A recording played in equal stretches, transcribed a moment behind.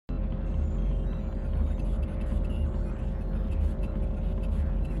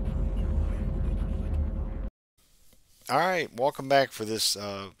Alright, welcome back for this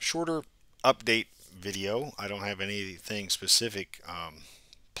shorter update video. I don't have anything specific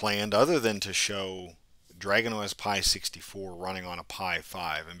planned other than to show DragonOS Pi64 running on a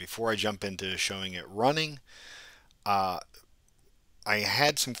Pi5. And before I jump into showing it running, uh, I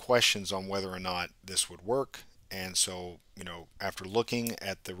had some questions on whether or not this would work. And so, after looking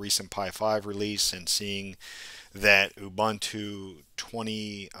at the recent Pi5 release and seeing that Ubuntu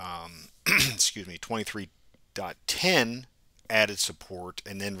 20, excuse me, 23.10 added support,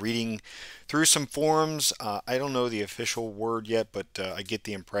 and then reading through some forums, I don't know the official word yet, but I get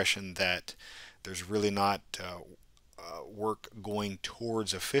the impression that there's really not work going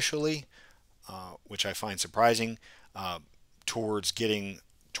towards officially, which I find surprising, towards getting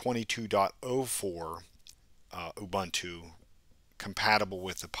 22.04 Ubuntu compatible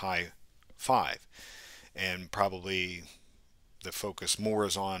with the Pi 5, and probably the focus more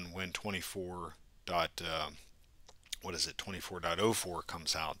is on when 24.04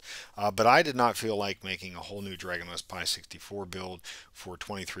 comes out. But I did not feel like making a whole new DragonOS Pi64 build for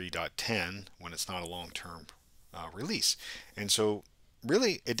 23.10 when it's not a long-term release. And so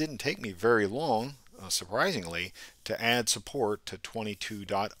really it didn't take me very long, surprisingly, to add support to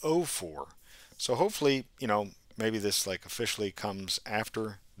 22.04. So hopefully, maybe this like officially comes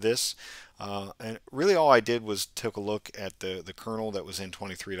after this. And really all I did was took a look at the kernel that was in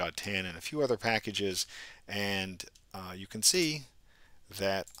 23.10 and a few other packages, and you can see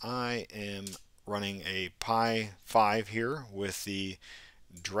that I am running a Pi 5 here with the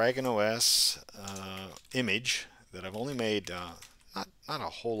DragonOS image that I've only made not a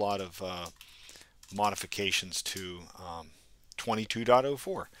whole lot of modifications to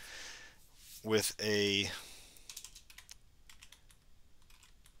 22.04 with a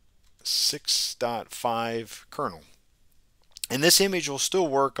 6.5 kernel. And this image will still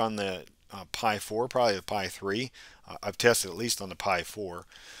work on the Pi 4, probably the Pi 3. I've tested at least on the Pi 4.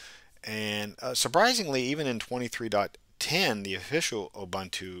 And surprisingly, even in 23.10, the official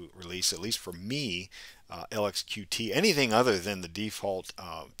Ubuntu release, at least for me, LXQT, anything other than the default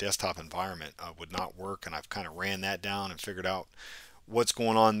desktop environment would not work. And I've kind of ran that down and figured out what's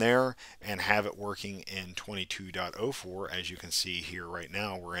going on there and have it working in 22.04. As you can see here right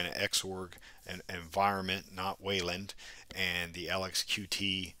now, we're in an Xorg environment, not Wayland, and the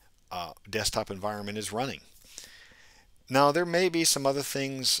LXQT desktop environment is running. Now there may be some other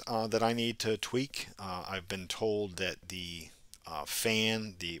things that I need to tweak. I've been told that the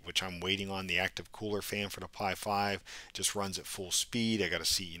fan, which I'm waiting on, the active cooler fan for the Pi 5, just runs at full speed. I got to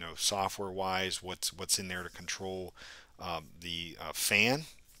see, software-wise, what's in there to control the fan.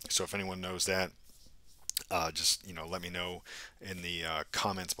 So if anyone knows that, just let me know in the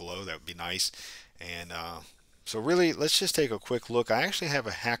comments below. That would be nice. And so really, let's just take a quick look. I actually have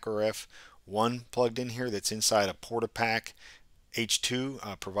a HackRF 1 plugged in here that's inside a PortaPack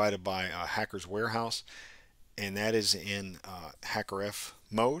H2 provided by Hacker's Warehouse, and that is in HackRF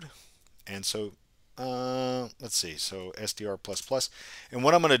mode. And so let's see, so SDR++. And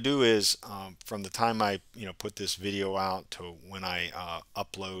what I'm going to do is from the time I put this video out to when I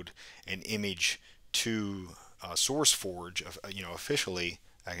upload an image to SourceForge, officially,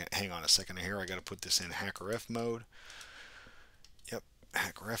 hang on a second here, I got to put this in HackRF mode. Yep,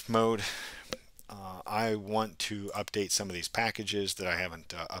 HackRF mode. I want to update some of these packages that I haven't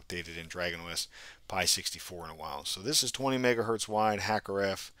updated in DragonOS Pi64 in a while. So this is 20 megahertz wide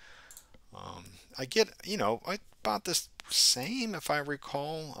HackRF. I get, I bought this same, if I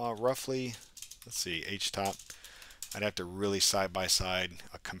recall, roughly, let's see, H-top. I'd have to really side by side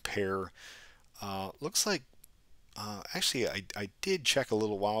compare. Looks like, actually, I did check a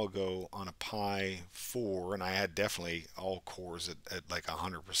little while ago on a Pi 4, and I had definitely all cores at like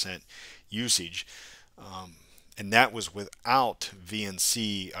 100% usage. And that was without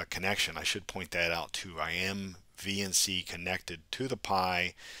VNC connection. I should point that out too. I am VNC connected to the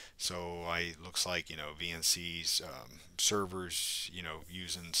Pi, so looks like VNC's servers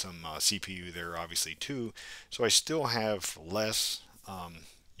using some CPU there obviously too. So I still have less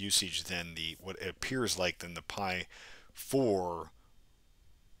usage than what it appears like than the Pi 4,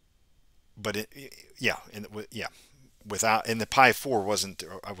 but without, and the Pi 4 wasn't,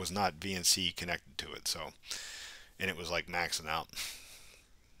 I was not VNC connected to it, so, and it was like maxing out.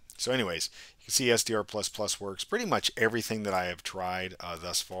 So anyways, you can see SDR++ works. Pretty much everything that I have tried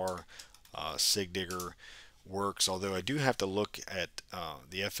thus far. SigDigger works, although I do have to look at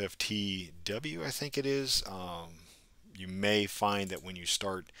the FFTW, I think it is. You may find that when you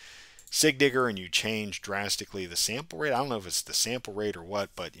start SigDigger and you change drastically the sample rate, I don't know if it's the sample rate or what,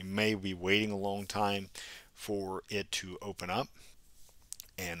 but you may be waiting a long time for it to open up.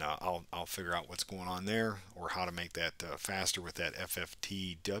 and I'll figure out what's going on there, or how to make that faster with that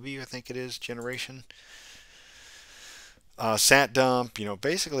FFTW, I think it is, generation. SatDump,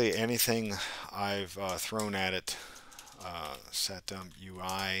 basically anything I've thrown at it. SatDump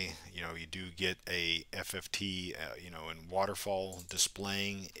UI, you do get a FFT, and waterfall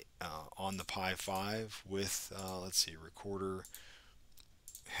displaying on the Pi5 with, let's see, recorder,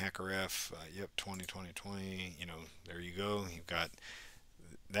 HackRF, yep, 20, there you go. You've got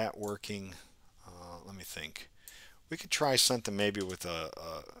that working. Let me think. We could try something maybe with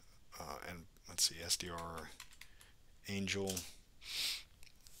and let's see, SDRAngel.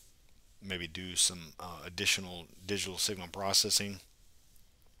 Maybe do some additional digital signal processing.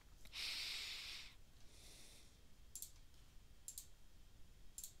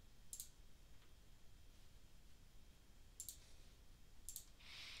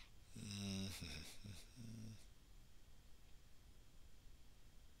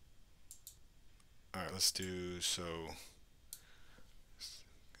 All right, let's do so.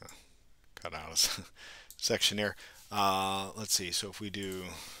 Cut out a section there. Let's see. So if we do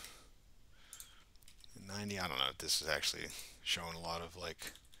 90, I don't know if this is actually showing a lot of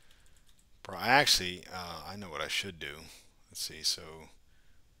like. Actually, I know what I should do. Let's see. So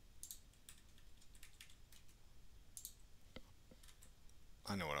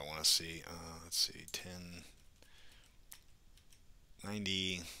I know what I want to see. Let's see. 10,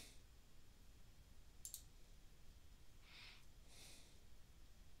 90.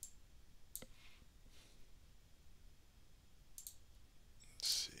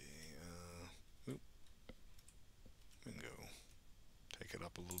 We can go take it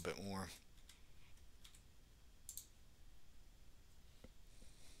up a little bit more.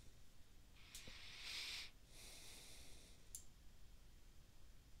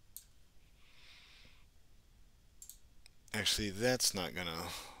 Actually, that's not going to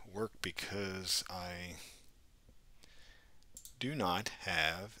work because I do not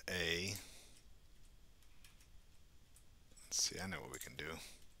have a. Let's see, I know what we can do.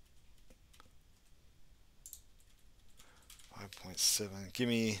 5.7. Give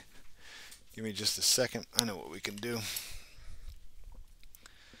me just a second. I know what we can do.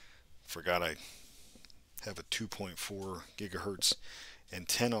 Forgot I have a 2.4 gigahertz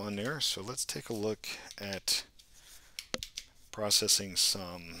antenna on there. So let's take a look at processing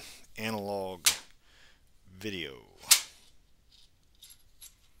some analog video.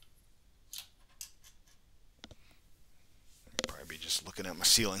 Probably just looking at my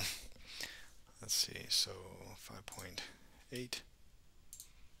ceiling. Let's see, so 5.8.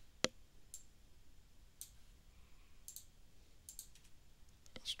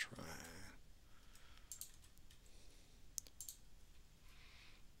 Let's try.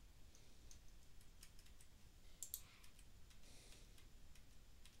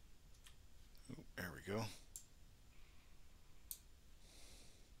 Oh, there we go.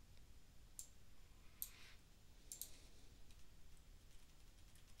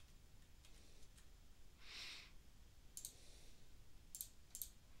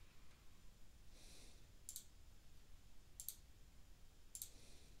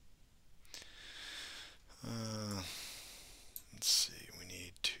 Let's see, we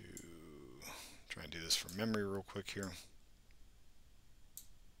need to try and do this from memory real quick here.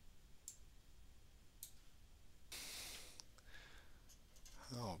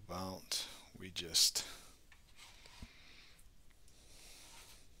 How about we just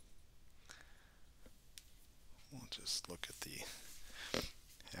we'll just look at the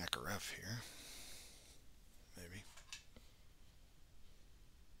HackRF here, maybe.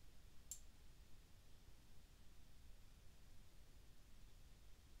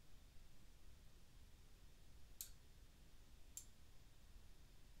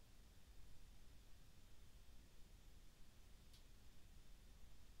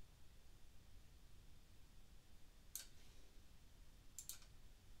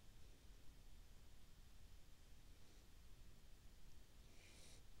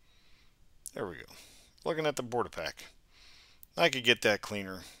 There we go. Looking at the border pack. I could get that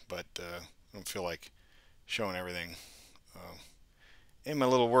cleaner, but I don't feel like showing everything in my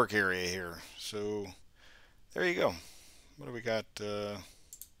little work area here. So there you go. What do we got?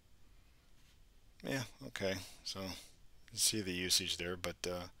 Yeah, okay. So you see the usage there, but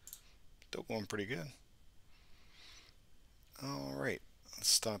still going pretty good. All right, let's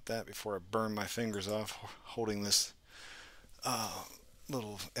stop that before I burn my fingers off holding this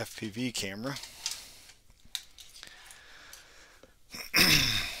little FPV camera.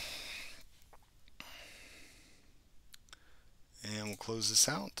 And we'll close this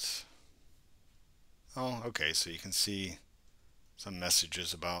out. Oh, okay, so you can see some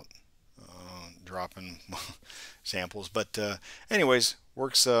messages about dropping samples. But anyways,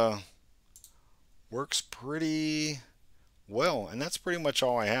 works pretty well, and that's pretty much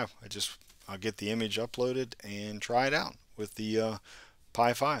all I have. I'll get the image uploaded and try it out with the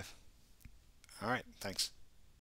Pi 5. All right, thanks.